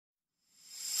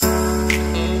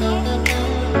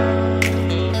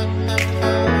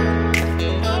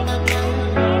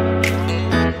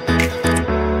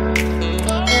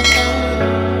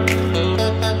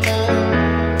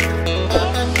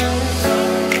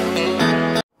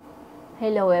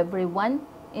Hello everyone.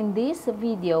 In this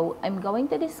video, I'm going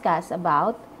to discuss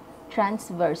about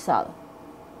transversal.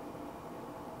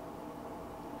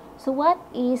 So what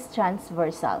is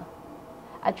transversal?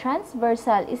 A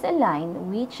transversal is a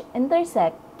line which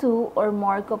intersects two or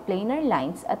more coplanar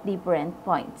lines at different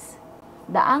points.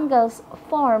 The angles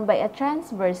formed by a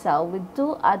transversal with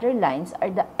two other lines are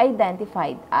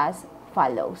identified as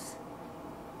follows: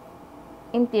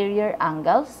 interior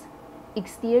angles,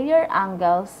 exterior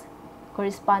angles,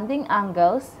 corresponding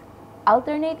angles,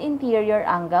 alternate interior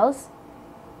angles,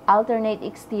 alternate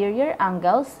exterior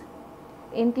angles,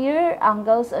 interior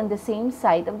angles on the same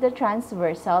side of the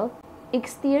transversal,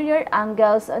 exterior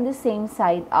angles on the same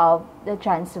side of the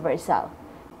transversal.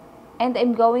 And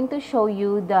I'm going to show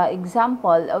you the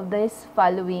example of these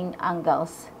following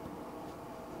angles.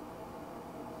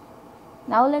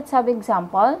 Now let's have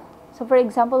example. So for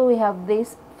example, we have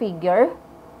this figure.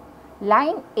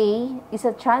 Line A is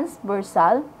a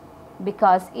transversal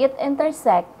because it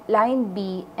intersects line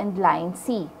B and line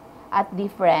C at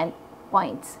different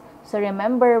points. So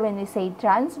remember, when we say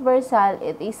transversal,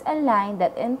 it is a line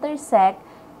that intersects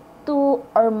two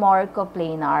or more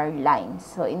coplanar lines.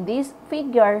 So in this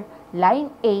figure,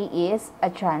 line A is a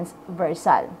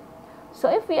transversal. So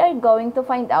if we are going to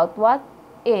find out what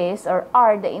is or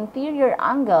are the interior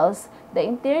angles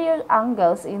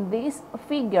in this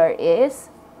figure is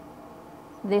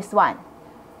this one,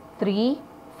 3,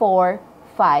 4,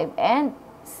 5, and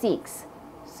 6.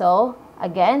 So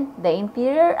again, the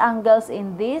interior angles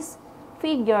in this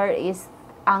figure is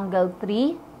angle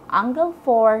 3, angle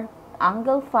 4,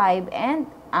 angle 5, and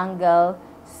angle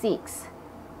 6.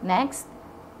 Next,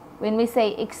 when we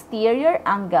say exterior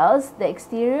angles, the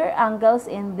exterior angles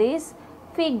in this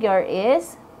figure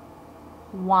is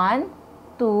 1,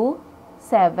 2,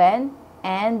 7,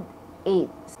 and 8.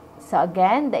 So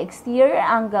again, the exterior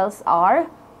angles are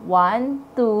 1,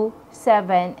 2,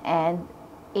 7, and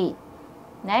 8.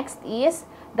 Next is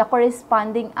the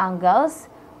corresponding angles.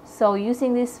 So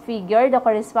using this figure, the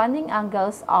corresponding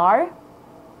angles are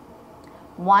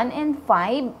 1 and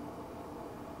 5,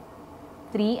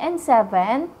 3 and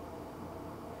 7,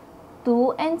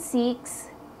 2 and 6,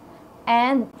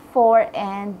 and 4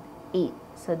 and 8.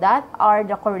 So that are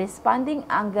the corresponding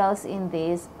angles in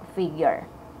this figure.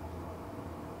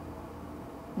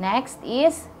 Next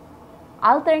is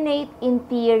alternate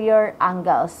interior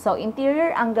angles. So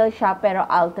interior angle siya pero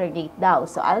alternate daw.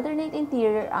 So alternate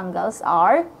interior angles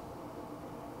are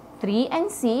 3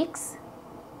 and 6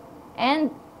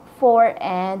 and 4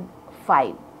 and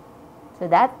 5. So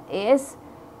that is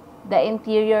the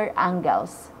interior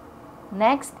angles.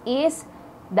 Next is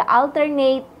the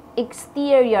alternate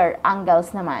exterior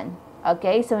angles naman.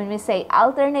 Okay, so when we say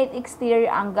alternate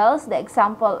exterior angles, the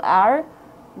example are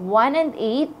 1 and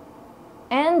 8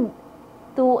 and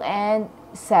 2 and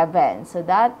 7. So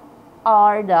that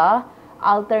are the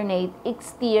alternate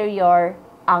exterior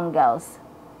angles.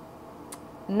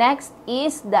 Next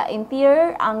is the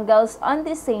interior angles on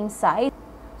the same side.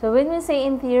 So when we say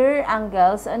interior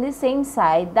angles on the same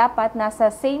side, dapat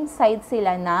nasa same side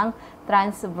sila ng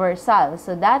transversal.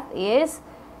 So that is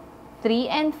 3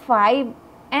 and 5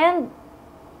 and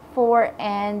 4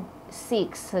 and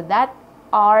 6. So that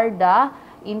are the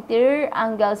interior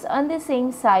angles on the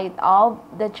same side of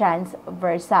the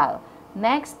transversal.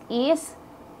 Next is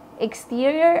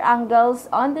exterior angles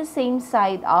on the same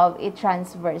side of a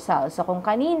transversal. So kung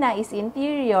kanina is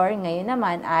interior, ngayon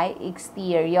naman ay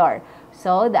exterior.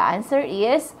 So the answer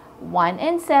is 1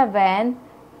 and 7,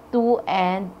 2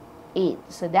 and 8.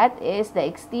 So that is the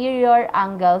exterior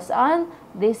angles on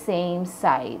the same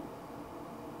side.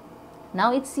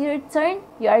 Now it's your turn.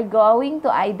 You are going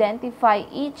to identify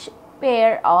each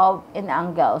pair of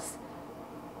angles.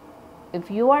 If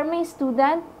you are my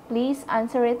student, please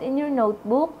answer it in your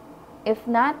notebook. If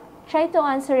not, try to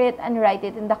answer it and write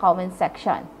it in the comment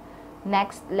section.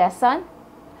 Next lesson,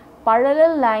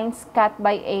 parallel lines cut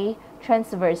by a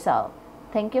transversal.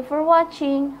 Thank you for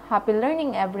watching. Happy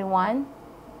learning, everyone.